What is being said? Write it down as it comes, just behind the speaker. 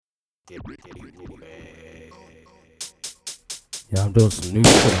Yeah, I'm doing some new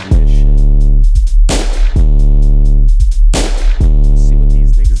shit on this shit. Let's see what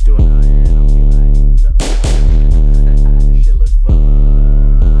these niggas doing out here, and I'll be like, shit look fun.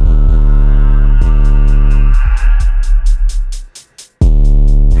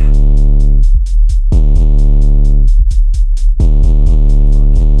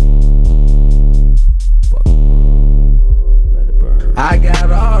 I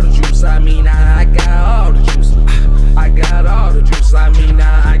got all the juice, I mean I got all the juice. I got all the juice, I mean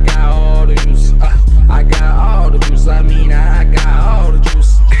I got all the juice. I got all the juice, I mean I got all the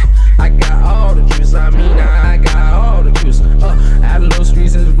juice. I got all the juice, I mean I got all the juice. Out of those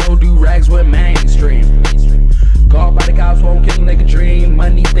streets and roll do rags with mainstream. Called by the cops, won't kill like a dream.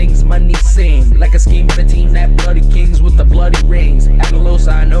 Money thinks, money seem like a scheme for the team that bloody kings with the bloody rings. At a little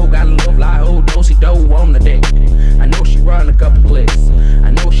side note, got a little fly hole, dosey dough on the dick. I know she run a couple clicks.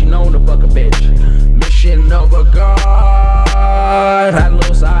 I know she known to fuck a bitch. Mission over God. Had a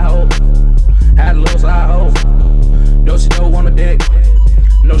little side hope. Had a little side hope. Know she know on the dick.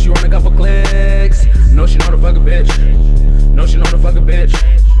 Know she run a couple clicks. Know she know to fuck a bitch. Know she know to fuck a bitch.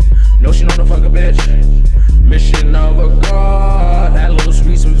 Know she know to fuck a bitch. Mission over God. Had little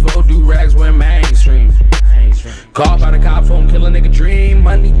streets with full do rags went mainstream. Called by the cops, won't kill a nigga dream.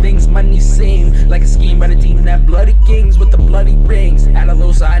 Money thinks, money seem like a scheme by the team that bloody kings with the bloody rings. Had a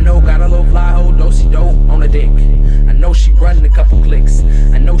little side note, got a little fly hole, dosey dough on the dick. I know she running a couple clicks.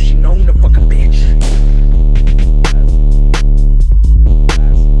 I know she known to fuck a bitch.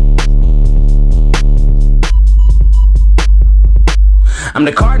 I'm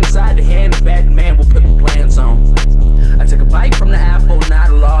the card inside the hand, the bad man will put the plans on. I took a bite from the apple, now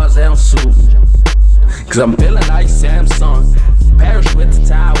the laws and soup. Cause I'm feeling like Samsung. Perish with the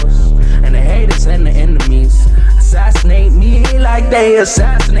towers, and the haters and the enemies assassinate me like they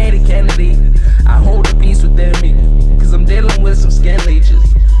assassinated Kennedy. I hold the peace within me, cause I'm dealing with some skin leeches.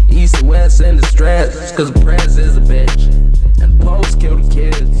 East and west in distress, cause the press is a bitch. And the post kill the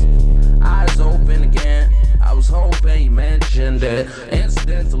kids. Eyes open again. I was hoping you mentioned it.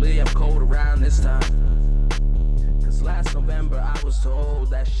 Incidentally, I'm cold around this time. Cause last November I was told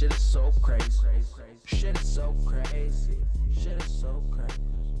that shit is so crazy. Shit is so crazy. Shit is so crazy.